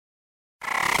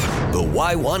The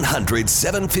Y100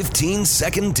 715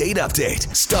 second date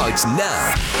update starts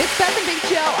now. It's Beth and Big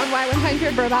Joe on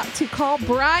Y100. We're about to call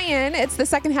Brian. It's the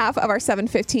second half of our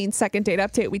 715 second date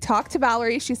update. We talked to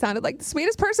Valerie. She sounded like the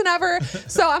sweetest person ever,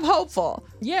 so I'm hopeful.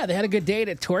 Yeah, they had a good date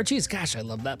at Torchy's. Gosh, I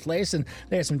love that place. And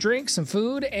they had some drinks, some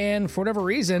food, and for whatever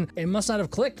reason, it must not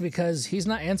have clicked because he's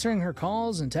not answering her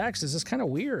calls and texts. It's just kind of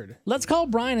weird. Let's call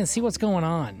Brian and see what's going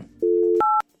on.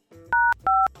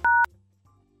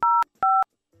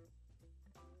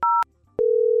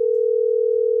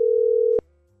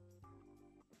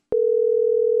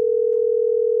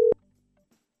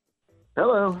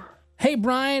 Hello. Hey,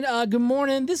 Brian. Good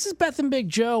morning. This is Beth and Big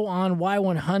Joe on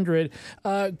Y100.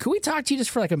 Could we talk to you just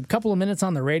for like a couple of minutes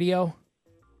on the radio?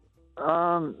 Yeah,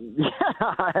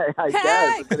 I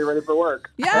guess. I'm getting ready for work.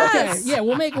 Yes. Okay. Yeah,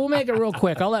 we'll make it real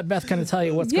quick. I'll let Beth kind of tell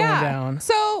you what's going down.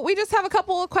 So we just have a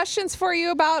couple of questions for you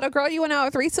about a girl you went out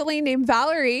with recently named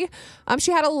Valerie.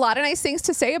 She had a lot of nice things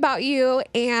to say about you,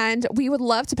 and we would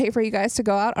love to pay for you guys to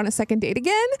go out on a second date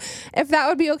again, if that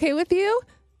would be okay with you.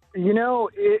 You know,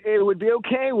 it would be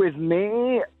okay with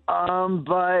me,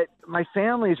 but my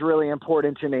family's really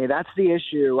important to me. That's the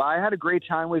issue. I had a great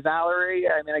time with Valerie.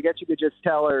 I mean, I guess you could just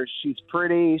tell her she's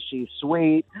pretty, she's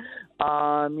sweet,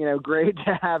 great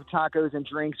to have tacos and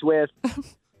drinks with.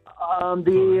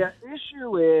 The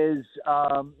issue is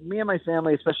me and my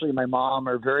family, especially my mom,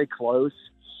 are very close.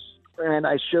 And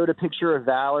I showed a picture of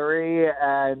Valerie,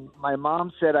 and my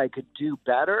mom said I could do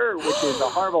better, which is a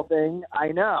horrible thing. I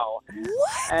know.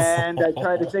 What? And I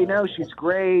tried to say, no, she's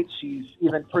great. She's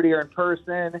even prettier in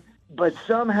person. But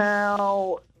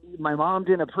somehow my mom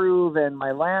didn't approve, and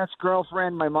my last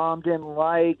girlfriend my mom didn't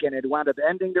like, and it wound up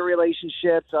ending the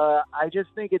relationship. So I just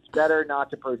think it's better not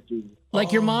to proceed.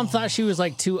 Like your mom thought she was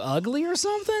like too ugly or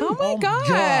something? Oh my gosh.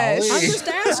 I'm just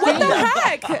asking. What the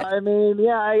heck? I mean,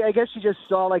 yeah, I guess she just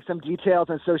saw like some details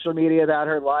on social media about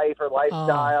her life, her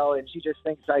lifestyle, and she just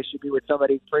thinks I should be with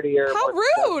somebody prettier. How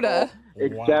rude.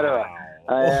 Etc.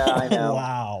 I know.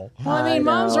 Wow. Well, I mean,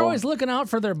 moms are always looking out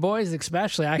for their boys,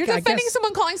 especially. You're defending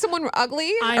someone calling someone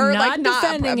ugly? I'm or not like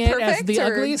defending it as the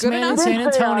ugliest man in Didn't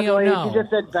San say Antonio. ugly. No. She just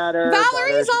said better.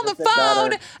 Valerie's better. on the She just said phone,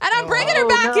 better. and I'm bringing her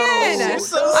back in.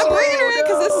 I'm bringing her in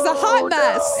because this is a hot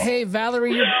mess. Hey,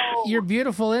 Valerie, you're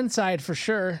beautiful inside for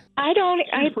sure. I don't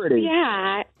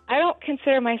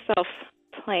consider myself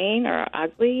plain or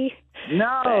ugly. No.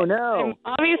 I'm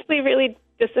obviously really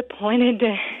disappointed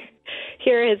to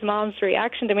hear his mom's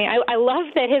reaction to me. I love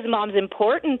that his mom's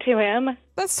important to him.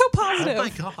 That's so positive. Oh, my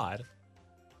God.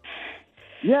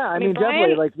 Yeah, I mean, Brian,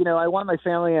 definitely. Like, I want my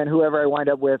family and whoever I wind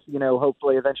up with,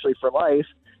 hopefully eventually for life,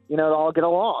 to all get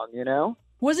along,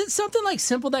 Was it something like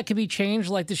simple that could be changed?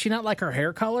 Like, does she not like her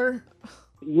hair color?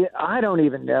 Yeah, I don't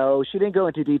even know. She didn't go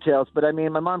into details, but I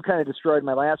mean, my mom kind of destroyed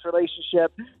my last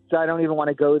relationship, so I don't even want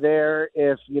to go there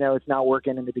if, it's not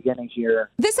working in the beginning here.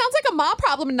 This sounds like a mom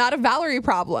problem, not a Valerie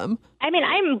problem. I mean,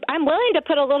 I'm willing to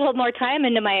put a little more time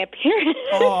into my appearance.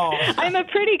 Oh. I'm a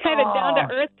pretty kind of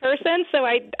down-to-earth person, so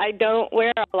I don't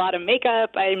wear a lot of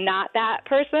makeup. I'm not that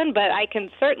person, but I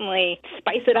can certainly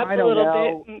spice it up a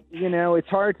little bit. It's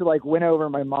hard to, win over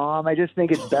my mom. I just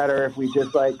think it's better if we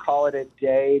just, call it a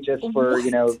day just for,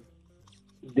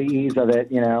 the ease of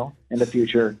it, in the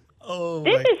future. Oh,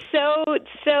 This is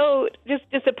so just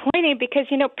disappointing because,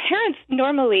 parents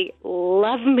normally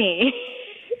love me.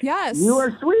 Yes. You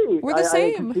are sweet. We're the I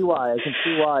same. can see why.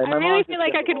 I really feel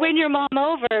like I could win your mom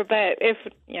over, but if,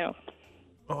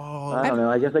 I don't know.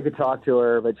 I guess I could talk to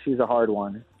her, but she's a hard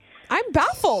one. I'm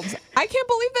baffled. I can't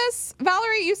believe this.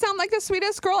 Valerie, you sound like the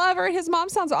sweetest girl ever. His mom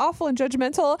sounds awful and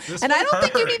judgmental. And I don't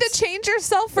think you need to change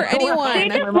yourself for She anyone.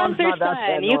 just loves her son.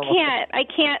 I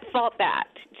can't fault that.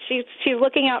 She's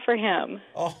looking out for him.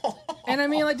 And I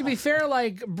mean, to be fair,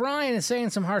 Brian is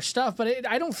saying some harsh stuff, but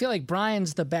I don't feel like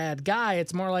Brian's the bad guy.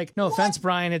 It's more like, no offense,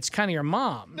 Brian, it's kind of your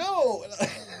mom. No.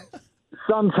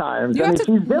 Sometimes.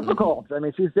 She's difficult.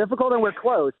 She's difficult and we're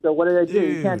close. So what did I do?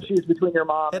 Dude. You can't choose between your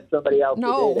mom and somebody else.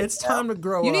 No. It's time to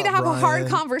grow up. You need to have a hard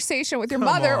Brian. conversation with your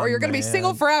mother or you're going to be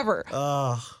single forever.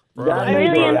 I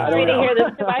really am sorry to hear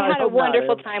this because I had a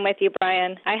wonderful time with you,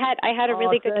 Brian. I had a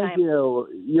really good Thank time. you.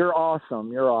 You're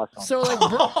awesome. So,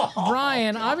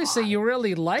 Brian, obviously you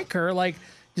really like her.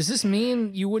 Does this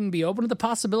mean you wouldn't be open to the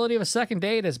possibility of a second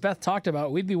date? As Beth talked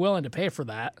about, we'd be willing to pay for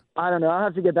that. I don't know. I'll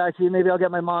have to get back to you. Maybe I'll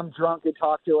get my mom drunk and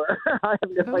talk to her. I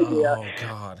have no idea. Oh,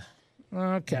 God.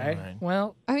 Okay. Right.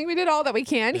 Well, I think we did all that we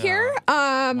can here.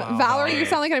 Valerie, you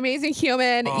sound like an amazing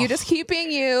human. You just keep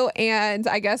being you, and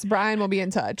I guess Brian will be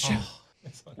in touch. All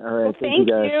right. Thank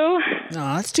guys. you.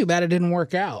 no, that's too bad it didn't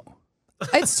work out.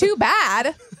 It's too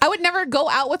bad. I would never go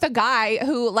out with a guy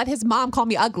who let his mom call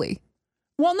me ugly.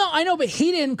 Well, no, I know, but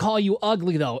he didn't call you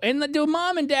ugly, though. And do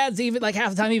mom and dads even, like,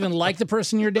 half the time even like the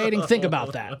person you're dating? Think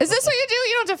about that. Is this what you do?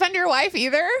 You don't defend your wife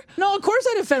either? No, of course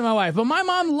I defend my wife, but my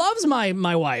mom loves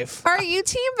my wife. Are you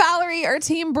Team Valerie or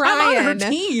Team Brian? I'm on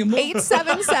her team.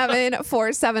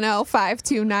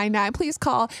 877-470-5299. Please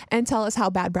call and tell us how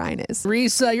bad Brian is.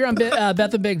 Reese, you're on Beth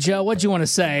and Big Joe. What'd you want to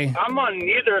say? I'm on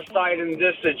neither side in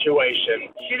this situation.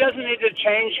 She doesn't need to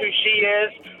change who she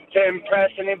is to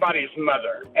impress anybody's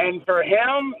mother. And for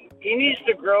him, he needs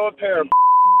to grow a pair of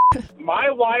My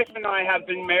wife and I have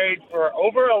been married for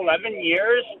over 11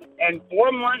 years, and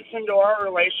 4 months into our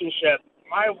relationship,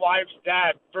 my wife's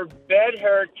dad forbade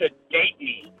her to date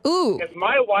me. Ooh. If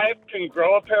my wife can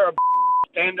grow a pair of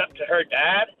stand up to her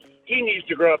dad, he needs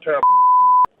to grow a pair of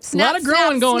A lot of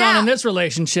growing going on in this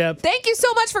relationship. Thank you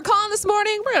so much for calling this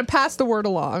morning. We're going to pass the word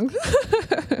along.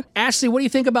 Ashley, what do you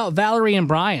think about Valerie and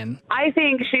Brian? I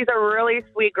think she's a really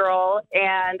sweet girl,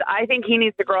 and I think he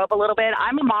needs to grow up a little bit.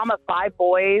 I'm a mom of 5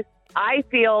 boys. I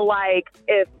feel like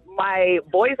if my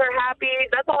boys are happy,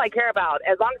 that's all I care about,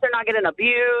 as long as they're not getting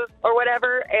abused or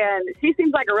whatever. And she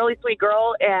seems like a really sweet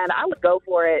girl, and I would go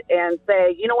for it and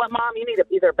say, you know what, Mom, you need to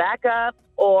either back up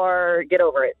or get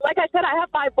over it. Like I said, I have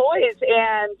 5 boys,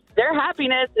 and their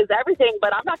happiness is everything,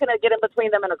 but I'm not going to get in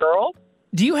between them and a girl.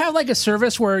 Do you have like a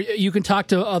service where you can talk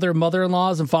to other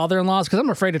mother-in-laws and father-in-laws? Because I'm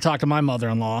afraid to talk to my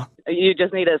mother-in-law. You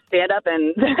just need to stand up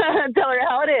and tell her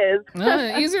how it is.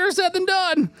 Easier said than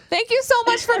done. Thank you so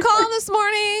much for calling this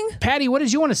morning. Patty, what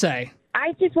did you want to say?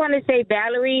 I just want to say,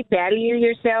 Valerie, value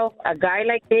yourself. A guy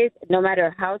like this, no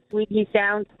matter how sweet he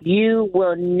sounds, you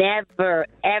will never,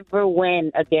 ever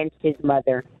win against his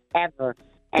mother, ever.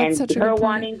 That's And such a her good point.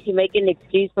 wanting to make an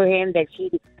excuse for him that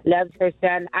she loves her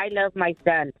son. I love my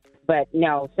son. But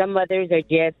no, some mothers are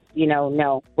just,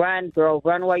 no. Run, girl,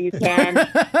 run while you can. You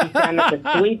sound like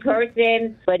a sweet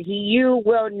person, but you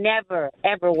will never,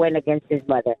 ever win against his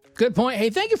mother. Good point. Hey,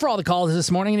 thank you for all the calls this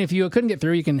morning. And if you couldn't get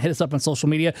through, you can hit us up on social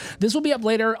media. This will be up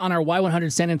later on our Y100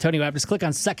 San Antonio app. Just click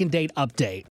on Second Date Update.